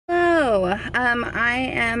I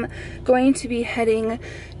am going to be heading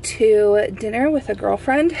to dinner with a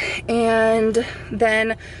girlfriend, and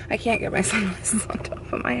then I can't get my sunglasses on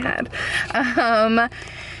top of my head.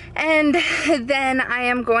 And then I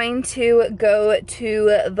am going to go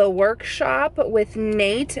to the workshop with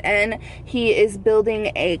Nate, and he is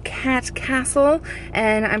building a cat castle,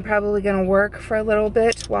 and I'm probably gonna work for a little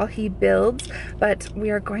bit while he builds, but we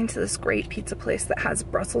are going to this great pizza place that has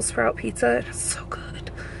Brussels sprout pizza. It's so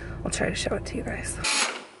good. I'll try to show it to you guys.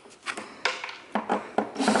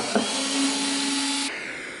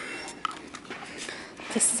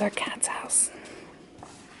 This is our cat's house.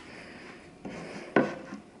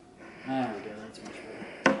 There we go, that's much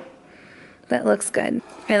better. That looks good.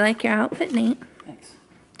 I like your outfit, Nate. Thanks.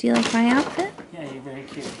 Do you like my outfit? Yeah, you're very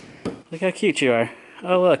cute. Look how cute you are.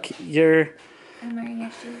 Oh look, you're... I'm wearing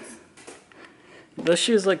your shoes. Those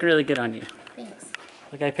shoes look really good on you. Thanks.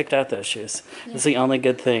 Look, I picked out those shoes. Yeah. That's the only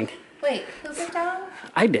good thing. Wait, who picked out?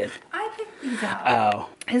 I did. I picked these out. Oh.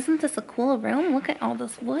 Isn't this a cool room? Look at all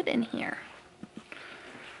this wood in here.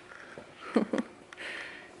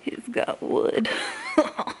 He's got wood.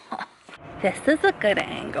 This is a good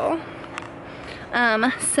angle.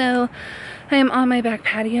 So I am on my back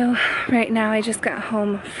patio right now. I just got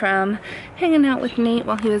home from hanging out with Nate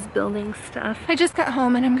while he was building stuff. I just got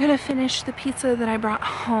home and I'm gonna finish the pizza that I brought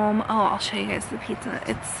home. Oh, I'll show you guys the pizza.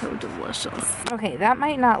 It's so delicious. Okay, that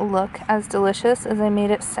might not look as delicious as I made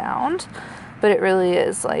it sound, but it really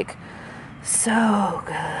is like so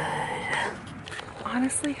good.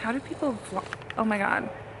 Honestly, how do people vlog? Oh my God,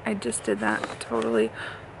 I just did that totally.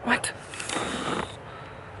 What?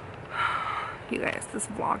 You guys, this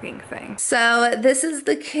vlogging thing. So this is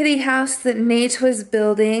the kitty house that Nate was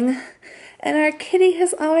building, and our kitty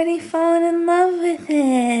has already fallen in love with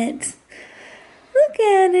it. Look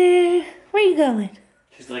at her. Where are you going?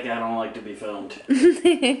 She's like, I don't like to be filmed.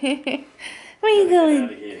 Where are you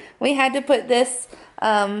going? We had to put this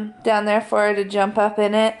down there for her to jump up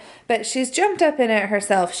in it, but she's jumped up in it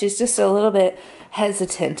herself. She's just a little bit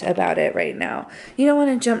hesitant about it right now. You don't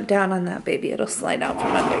want to jump down on that baby. It'll slide out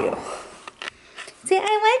from under you. See, I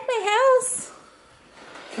like my house.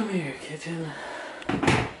 Come here, kitten.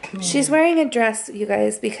 She's wearing a dress, you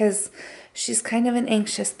guys, because she's kind of an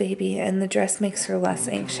anxious baby, and the dress makes her less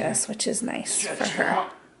anxious, which is nice for her.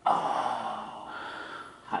 Oh.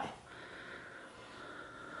 Hi.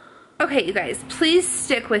 Okay, you guys, please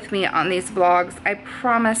stick with me on these vlogs. I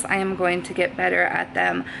promise I am going to get better at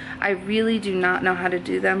them. I really do not know how to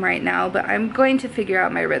do them right now, but I'm going to figure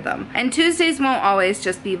out my rhythm. And Tuesdays won't always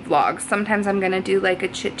just be vlogs. Sometimes I'm gonna do like a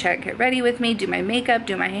chit chat, get ready with me, do my makeup,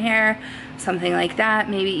 do my hair, something like that.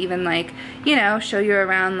 Maybe even like, you know, show you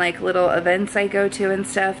around like little events I go to and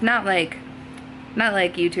stuff. Not like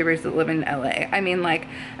YouTubers that live in LA. I mean like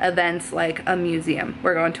events like a museum.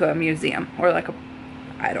 We're going to a museum, or like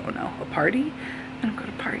I don't know, a party? I don't go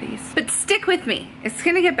to parties. But stick with me. It's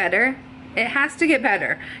gonna get better. It has to get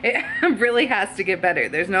better. It really has to get better.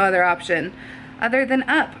 There's no other option other than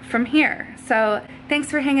up from here. So thanks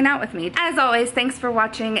for hanging out with me. As always, thanks for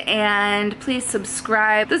watching, and please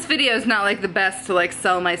subscribe. This video is not like the best to like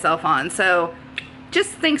sell myself on, so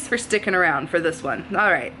just thanks for sticking around for this one.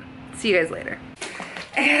 All right, see you guys later.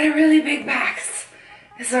 I got a really big box.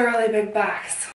 It's a really big box.